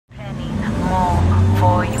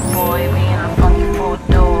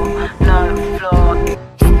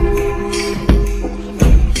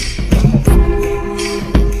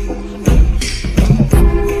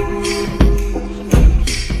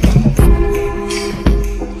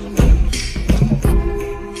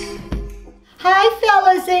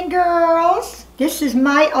and girls. This is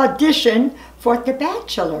my audition for The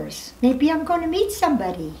Bachelors. Maybe I'm going to meet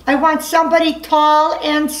somebody. I want somebody tall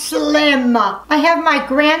and slim. I have my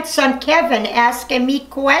grandson Kevin asking me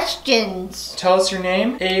questions. Tell us your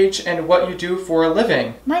name, age, and what you do for a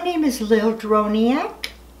living. My name is Lill.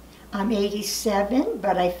 I'm 87,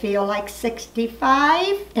 but I feel like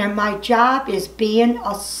 65. And my job is being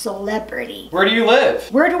a celebrity. Where do you live?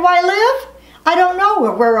 Where do I live? I don't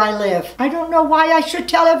know where I live. I don't know why I should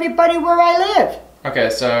tell everybody where I live.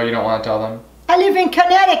 Okay, so you don't want to tell them? I live in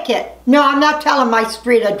Connecticut. No, I'm not telling my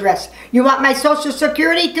street address. You want my social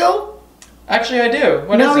security too? Actually, I do.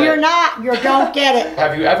 What is it? No, you're not. You don't get it.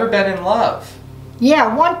 Have you ever been in love?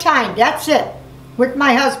 Yeah, one time. That's it. With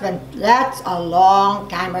my husband. That's a long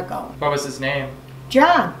time ago. What was his name?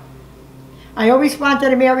 John. I always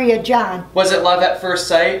wanted to marry a John. Was it love at first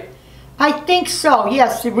sight? I think so,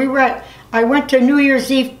 yes. I went to New Year's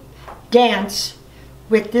Eve dance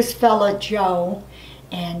with this fella Joe,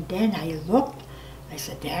 and then I looked. I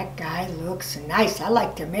said, that guy looks nice. I'd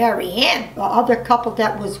like to marry him. The other couple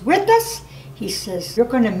that was with us, he says, you're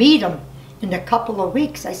going to meet him in a couple of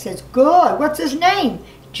weeks. I says, good. What's his name?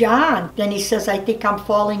 John. Then he says, I think I'm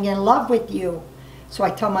falling in love with you. So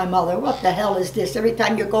I tell my mother, what the hell is this? Every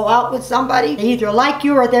time you go out with somebody, they either like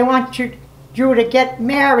you or they want you to get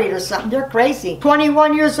married or something. They're crazy.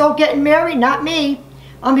 21 years old getting married? Not me.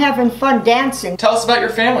 I'm having fun dancing. Tell us about your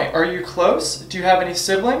family. Are you close? Do you have any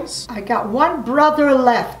siblings? I got one brother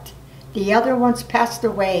left. The other one's passed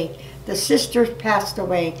away. The sisters passed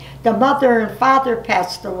away. The mother and father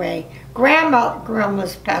passed away.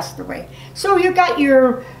 Grandma's passed away. So you got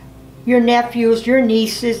your nephews, your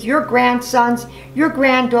nieces, your grandsons, your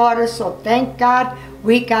granddaughters. So thank God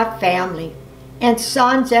we got family. And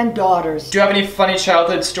sons and daughters. Do you have any funny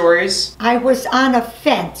childhood stories? I was on a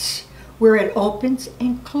fence where it opens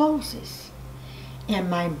and closes. And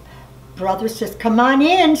my brother says, come on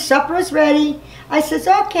in, supper is ready. I says,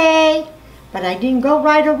 okay. But I didn't go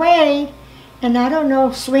right away. And I don't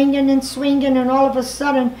know, swinging, and all of a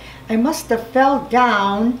sudden, I must have fell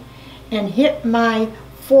down and hit my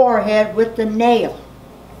forehead with the nail.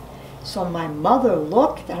 So my mother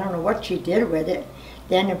looked, I don't know what she did with it.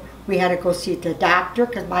 Then we had to go see the doctor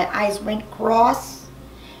because my eyes went cross.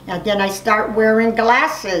 And then I start wearing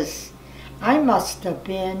glasses. I must have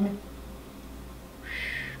been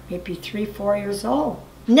maybe 3, 4 years old.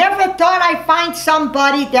 Never thought I'd find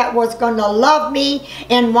somebody that was going to love me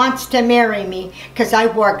and wants to marry me because I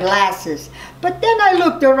wore glasses. But then I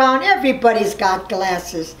looked around, everybody's got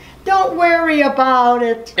glasses. Don't worry about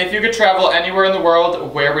it. If you could travel anywhere in the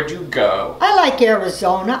world, where would you go? I like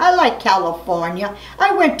Arizona. I like California.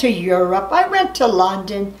 I went to Europe. I went to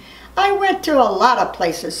London. I went to a lot of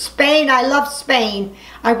places. Spain. I love Spain.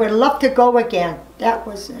 I would love to go again. That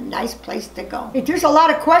was a nice place to go. There's a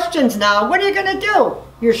lot of questions now. What are you going to do?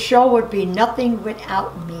 Your show would be nothing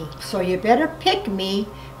without me. So you better pick me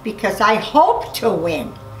because I hope to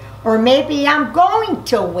win. Or maybe I'm going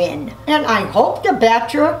to win. And I hope the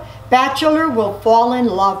Bachelor will fall in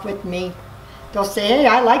love with me. They'll say, hey,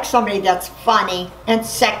 I like somebody that's funny and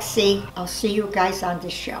sexy. I'll see you guys on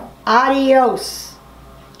the show. Adios.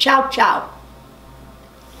 Ciao, ciao.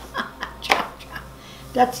 Ciao, ciao.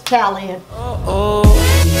 That's Italian.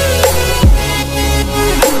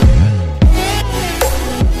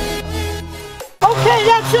 Okay,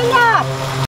 that's enough.